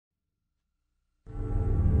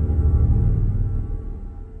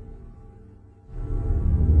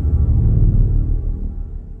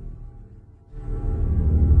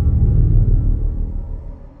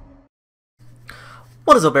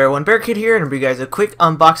What is up everyone, Bearkid here, and I'll bring you guys a quick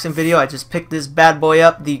unboxing video. I just picked this bad boy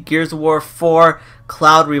up, the Gears of War 4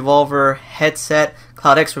 CloudX Revolver headset,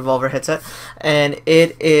 and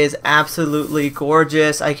it is absolutely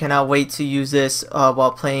gorgeous. I cannot wait to use this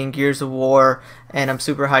while playing Gears of War, and I'm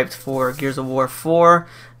super hyped for Gears of War 4.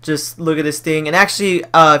 Just look at this thing, and actually,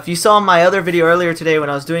 if you saw my other video earlier today when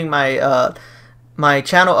I was doing my my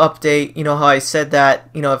channel update, you know how I said that,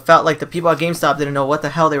 you know, it felt like the people at Gamestop didn't know what the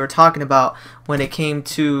hell they were talking about when it came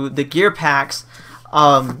to the gear packs.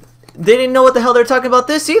 They didn't know what the hell they're talking about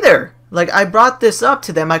this either. Like, I brought this up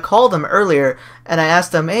to them. I called them earlier and I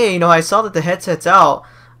asked them, hey, you know, I saw that the headset's out,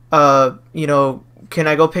 you know, can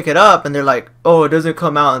I go pick it up? And they're like, oh, it doesn't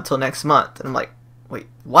come out until next month. And I'm like, wait,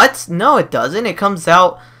 what? No, it doesn't. It comes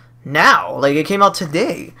out now. Like, it came out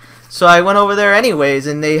today. So I went over there anyways,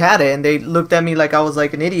 and they had it, and they looked at me like I was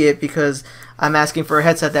like an idiot because I'm asking for a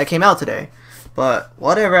headset that came out today. But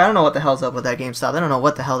whatever, I don't know what the hell's up with that GameStop. I don't know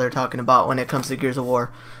what the hell they're talking about when it comes to Gears of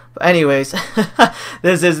War. But anyways,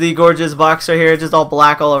 this is the gorgeous box right here, just all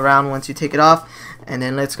black all around once you take it off. And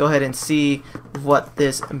then let's go ahead and see what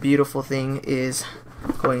this beautiful thing is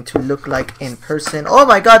going to look like in person. Oh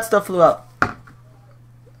my god, stuff flew out.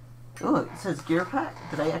 Oh, it says gear pack.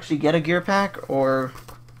 Did I actually get a gear pack, or...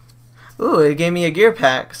 Ooh, it gave me a gear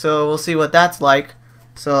pack, so we'll see what that's like.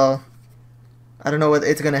 So, I don't know what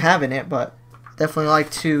it's going to have in it, but definitely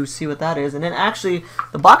like to see what that is. And then actually,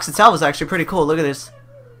 the box itself is actually pretty cool. Look at this.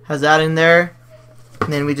 Has that in there.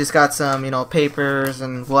 And then we just got some, you know, papers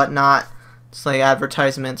and whatnot. It's like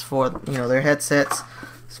advertisements for, you know, their headsets.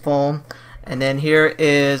 It's foam. And then here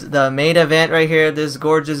is the main event right here. This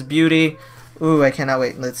gorgeous beauty. Ooh, I cannot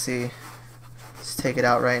wait. Let's see. Let's take it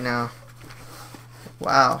out right now.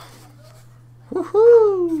 Wow.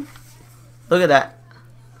 Woohoo! Look at that.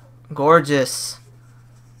 Gorgeous.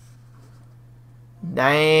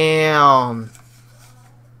 Damn.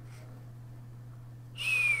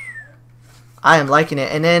 I am liking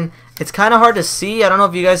it. And then it's kind of hard to see. I don't know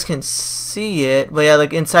if you guys can see it. But yeah,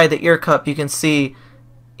 like inside the ear cup you can see,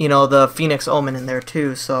 you know, the Phoenix Omen in there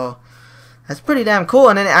too. So that's pretty damn cool.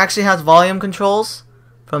 And then it actually has volume controls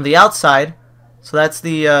from the outside. So that's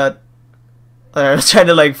the... I was trying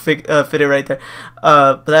to like fit it right there,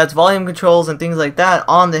 but that's volume controls and things like that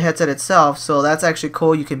on the headset itself. So that's actually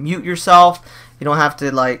cool. You can mute yourself. You don't have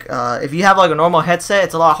to like if you have like a normal headset,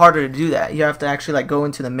 it's a lot harder to do that. You have to actually like go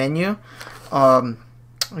into the menu. I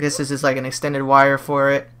guess this is like an extended wire for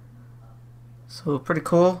it. So pretty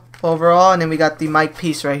cool overall. And then we got the mic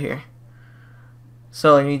piece right here.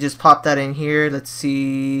 So and you just pop that in here. Let's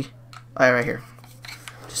see, right here,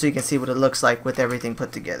 just so you can see what it looks like with everything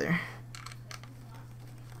put together.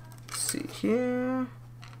 See here.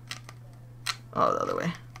 Oh, the other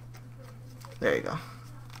way. There you go.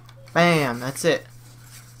 Bam, that's it.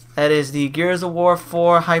 That is the Gears of War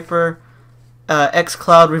 4 HyperX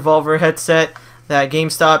CloudX Revolver headset that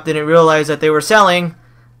GameStop didn't realize that they were selling,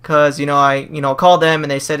 because you know I called them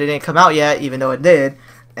and they said it didn't come out yet, even though it did,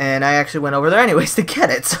 and I actually went over there anyways to get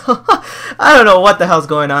it. So I don't know what the hell's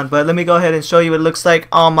going on, but let me go ahead and show you what it looks like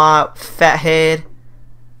on my fat head.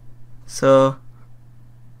 So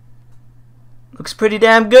looks pretty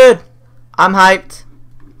damn good. I'm hyped.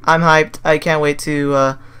 I can't wait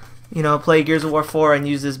to, you know, play Gears of War 4 and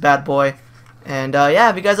use this bad boy. And yeah,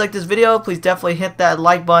 if you guys like this video, please definitely hit that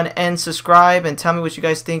like button and subscribe, and tell me what you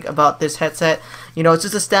guys think about this headset. You know, it's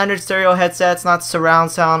just a standard stereo headset. It's not surround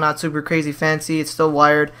sound, not super crazy fancy. It's still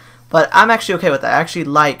wired, but I'm actually okay with that. I actually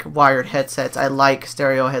like wired headsets. I like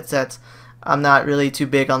stereo headsets. I'm not really too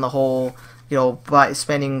big on the whole, you know, by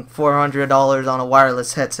spending $400 on a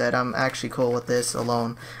wireless headset. I'm actually cool with this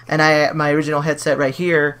alone. And my original headset right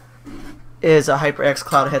here is a HyperX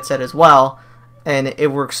Cloud headset as well, and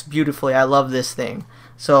it works beautifully. I love this thing.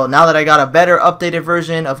 So now that I got a better updated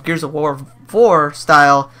version of Gears of War 4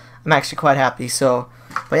 style, I'm actually quite happy. So,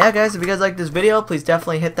 but yeah guys, if you guys like this video, please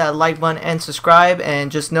definitely hit that like button and subscribe,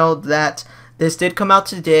 and just know that this did come out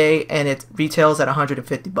today, and it retails at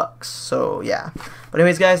 150 bucks. So yeah. But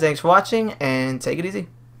anyways guys, thanks for watching, and take it easy.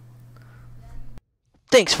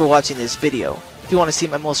 Thanks for watching this video. If you want to see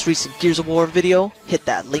my most recent Gears of War video, hit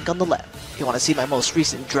that link on the left. If you want to see my most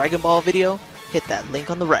recent Dragon Ball video, hit that link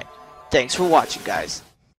on the right. Thanks for watching guys.